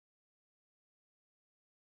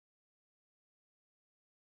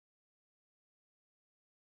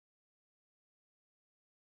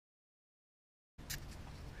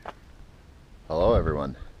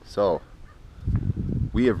everyone. So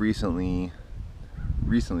we have recently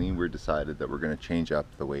we're decided that we're going to change up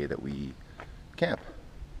the way that we camp.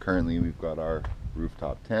 Currently we've got our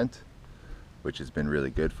rooftop tent, which has been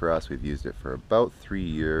really good for us. We've used it for about 3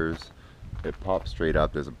 years. It pops straight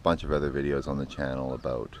up. There's a bunch of other videos on the channel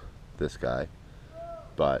about this guy,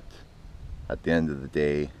 but at the end of the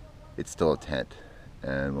day it's still a tent,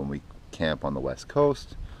 and when we camp on the west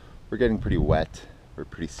coast we're getting pretty wet. We're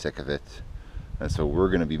pretty sick of it, and so we're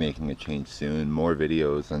going to be making a change soon. More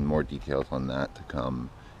videos and more details on that to come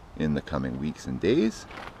in the coming weeks and days.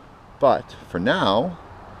 But for now,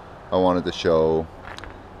 I wanted to show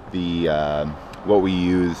the what we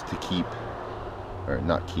use to keep, or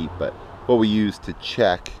not keep, but what we use to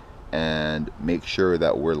check and make sure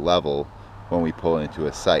that we're level when we pull into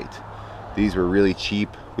a site. These were really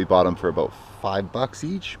cheap. We bought them for about $5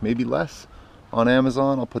 each, maybe less, on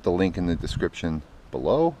Amazon. I'll put the link in the description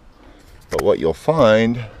below. But what you'll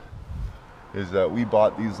find is that we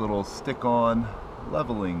bought these little stick-on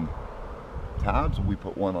leveling tabs. We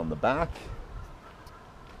put one on the back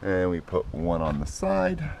and we put one on the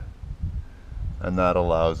side, and that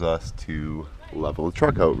allows us to level the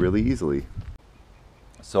truck out really easily.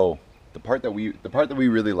 So the part that we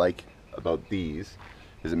really like about these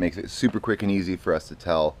is it makes it super quick and easy for us to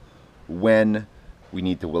tell when we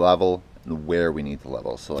need to level and where we need to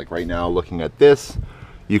level. So like right now, looking at this,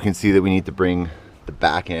 you can see that we need to bring the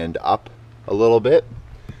back end up a little bit.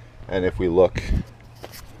 And if we look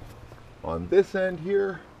on this end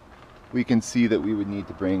here, we can see that we would need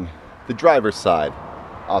to bring the driver's side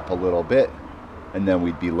up a little bit, and then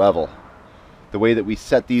we'd be level. The way that we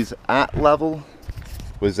set these at level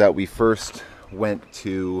was that we first went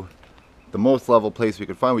to the most level place we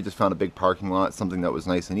could find. We just found a big parking lot, something that was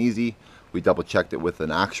nice and easy. We double checked it with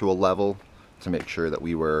an actual level to make sure that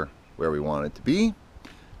we were where we wanted to be,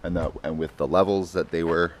 and with the levels that they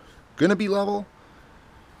were gonna be level.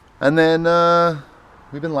 And then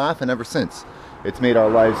we've been laughing ever since. It's made our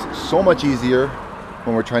lives so much easier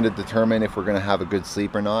when we're trying to determine if we're gonna have a good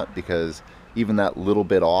sleep or not, because even that little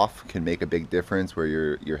bit off can make a big difference, where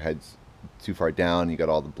your head's too far down, you got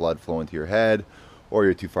all the blood flowing to your head, or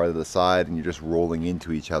you're too far to the side and you're just rolling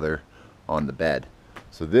into each other on the bed.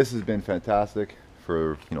 So this has been fantastic.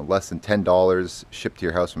 For less than $10 shipped to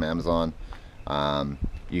your house from Amazon.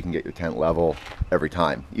 You can get your tent level every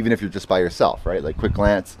time, even if you're just by yourself, right? Like, quick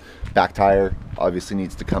glance, back tire obviously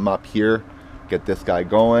needs to come up here, get this guy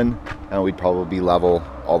going, and we'd probably be level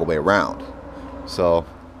all the way around. So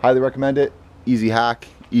highly recommend it. Easy hack,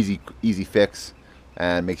 easy fix,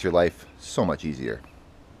 and makes your life so much easier.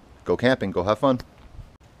 Go camping, go have fun.